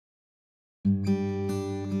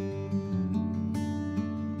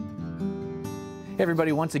Hey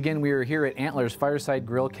everybody, once again we are here at Antler's Fireside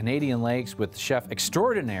Grill, Canadian Lakes with Chef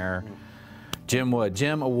Extraordinaire, Jim Wood.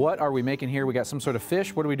 Jim, what are we making here? We got some sort of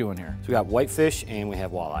fish. What are we doing here? So we got whitefish and we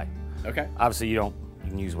have walleye. Okay. Obviously you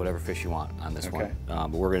can use whatever fish you want on this one,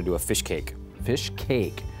 but we're gonna do a fish cake. Fish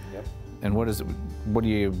cake. Yep. And what do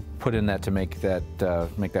you put in that to make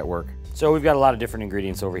that work? So we've got a lot of different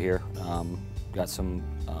ingredients over here. Got some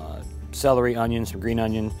celery, onion, some green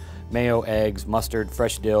onion, mayo, eggs, mustard,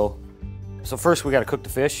 fresh dill. So first we got to cook the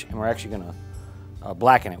fish, and we're actually going to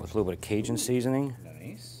blacken it with a little bit of Cajun seasoning.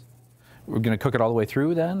 Nice. We're going to cook it all the way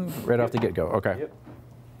through then, right off the get-go. Okay. Yep.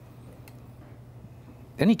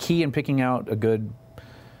 Any key in picking out a good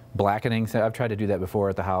blackening? I've tried to do that before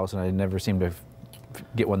at the house, and I never seem to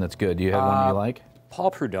get one that's good. Do you have one you like? Paul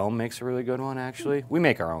Prudhomme makes a really good one, actually. We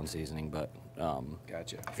make our own seasoning, but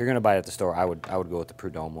gotcha. If you're going to buy it at the store, I would go with the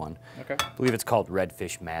Prudhomme one. Okay. I believe it's called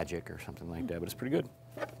Redfish Magic or something like that, but it's pretty good.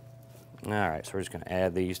 All right, so we're just going to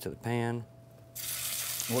add these to the pan.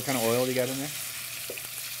 What kind of oil do you got in there?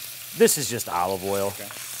 This is just olive oil. Okay.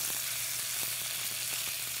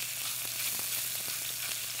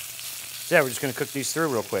 So yeah, we're just going to cook these through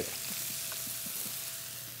real quick.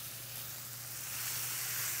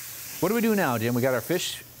 What do we do now, Jim? We got our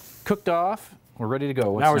fish cooked off. We're ready to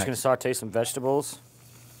go. What's Now we're next? just going to saute some vegetables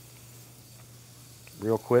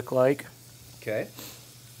real quick like. Okay.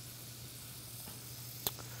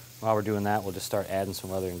 While we're doing that, we'll just start adding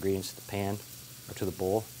some other ingredients to the pan or to the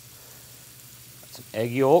bowl. Got some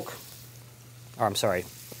egg yolk. Or I'm sorry,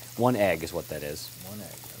 1 egg is what that is. 1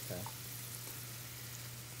 egg,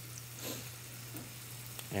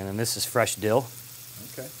 okay. And then this is fresh dill.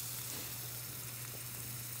 Okay.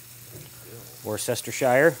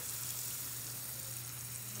 Worcestershire.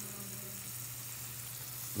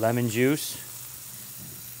 Lemon juice.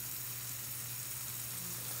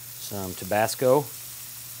 Some Tabasco.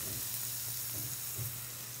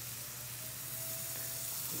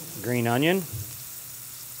 Green onion.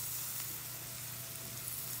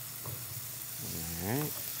 All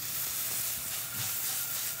right.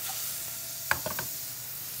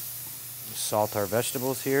 Salt our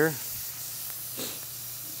vegetables here.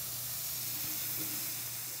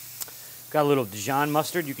 Got a little Dijon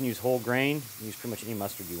mustard. You can use whole grain. You can use pretty much any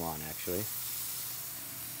mustard you want, actually.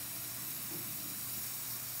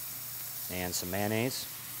 And some mayonnaise.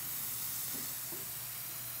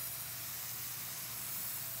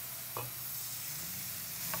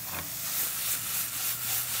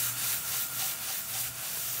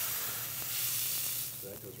 So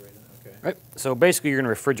that goes right in, okay. Right. So basically you're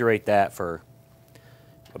going to refrigerate that for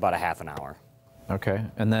about a half an hour. Okay,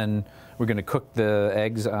 and then we're going to cook the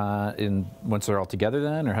eggs once they're all together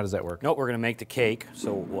then, or how does that work? Nope, we're going to make the cake.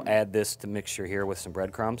 So we'll add this to mixture here with some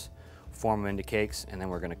breadcrumbs, form them into cakes, and then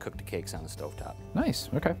we're going to cook the cakes on the stovetop. Nice,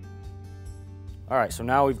 okay. All right, so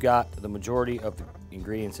now we've got the majority of the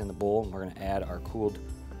ingredients in the bowl, and we're going to add our cooled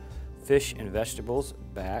fish and vegetables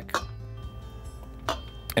back.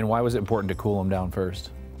 And why was it important to cool them down first?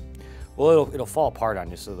 Well, it'll fall apart on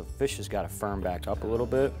you, so the fish has got to firm back up a little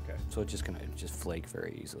bit. Okay. So it's just going to flake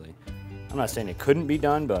very easily. I'm not saying it couldn't be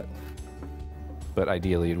done, but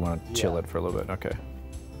ideally you'd want to chill it for a little bit, okay.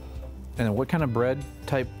 And then what kind of bread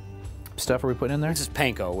type stuff are we putting in there? this is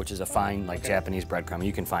panko, which is a fine, Japanese breadcrumb.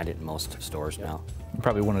 You can find it in most stores now. You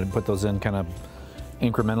probably wanted to put those in kind of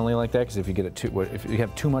incrementally like that, because if you get it if you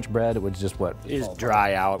have too much bread, it would just what? It's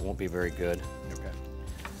dry out, it won't be very good. Okay.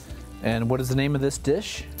 And what is the name of this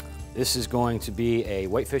dish? This is going to be a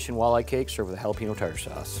whitefish and walleye cake served with a jalapeno tartar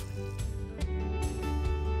sauce.